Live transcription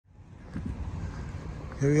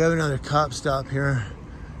Here we have another cop stop here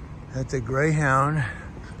at the Greyhound.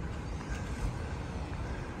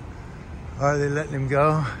 Are they letting him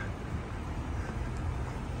go?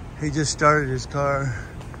 He just started his car.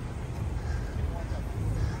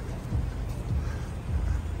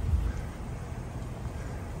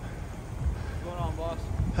 What's going on, boss?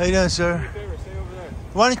 How you doing, sir? Do me a favor, stay over there.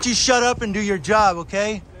 Why don't you shut up and do your job,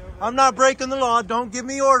 okay? I'm not breaking the law. Don't give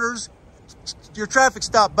me orders. It's your traffic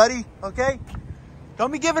stop, buddy, okay?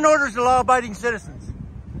 Don't be giving orders to law-abiding citizens.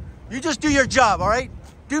 You just do your job, all right?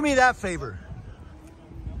 Do me that favor.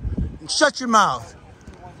 And shut your mouth.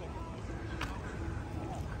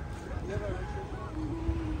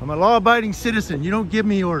 I'm a law-abiding citizen. You don't give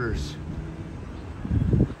me orders.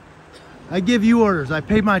 I give you orders. I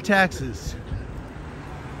pay my taxes.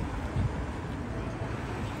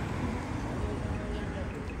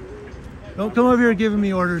 Don't come over here giving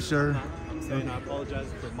me orders, sir. I'm saying I apologize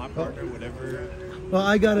for my partner, whatever. Well,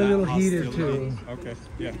 I got a little heated too. Okay,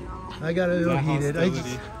 yeah. I got a little heated. I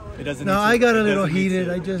just, it doesn't no, need to, I got a it little doesn't need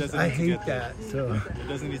heated. to- I hate that. So It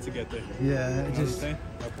doesn't need to get there. yeah, You just understand?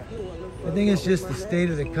 Okay. I think it's just the state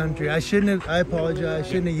of the country. I shouldn't have. I apologize. I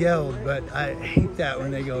shouldn't have yelled, but I hate that when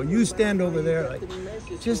they go, "You stand over there." Like,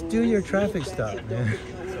 just do your traffic stop, man.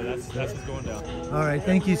 So that's what's going down. All right,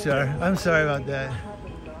 thank you, sir. I'm sorry about that.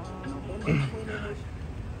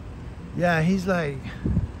 Yeah, he's like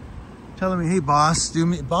telling me, "Hey, boss, do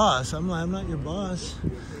me, boss." I'm like, "I'm not your boss."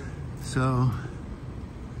 So,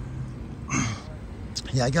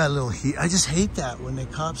 yeah, I got a little heat. I just hate that when the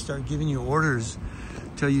cops start giving you orders.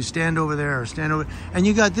 Tell you stand over there or stand over, and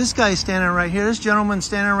you got this guy standing right here. This gentleman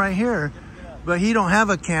standing right here, but he don't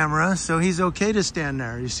have a camera, so he's okay to stand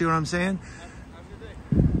there. You see what I'm saying?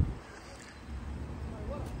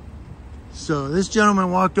 So this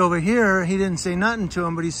gentleman walked over here. He didn't say nothing to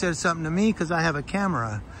him, but he said something to me because I have a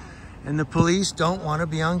camera. And the police don't want to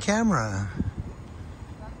be on camera.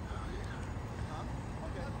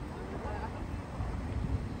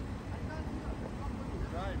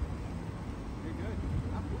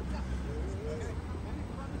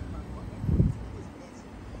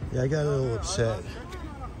 Yeah, I got a little upset.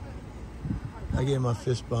 I gave him a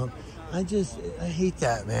fist bump. I hate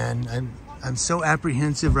that, man. I'm so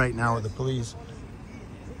apprehensive right now with the police.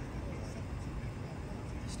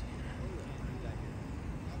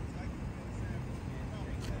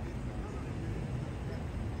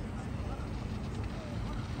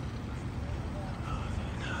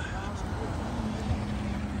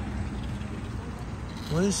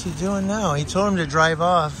 What is he doing now? He told him to drive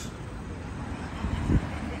off.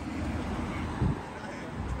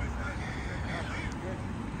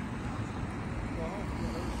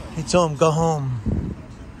 He told him, go home.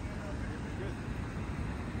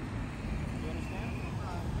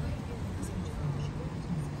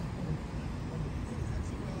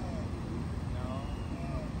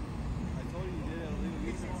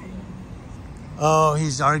 Oh,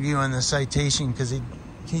 he's arguing the citation because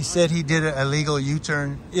he said he did an illegal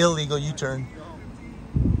U-turn.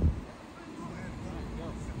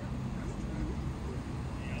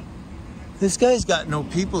 This guy's got no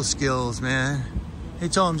people skills, man. He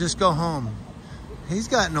told him, just go home. He's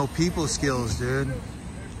got no people skills, dude.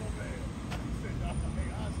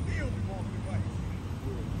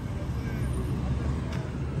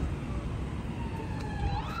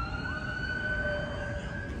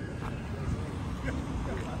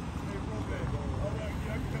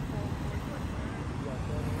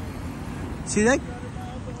 See that?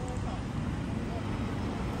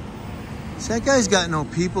 See, that guy's got no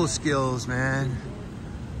people skills, man.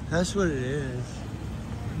 That's what it is.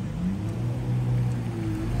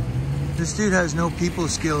 This dude has no people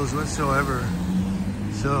skills whatsoever.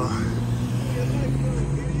 So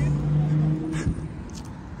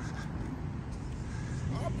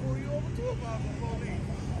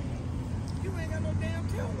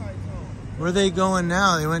where are they going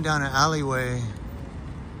now? They went down an alleyway.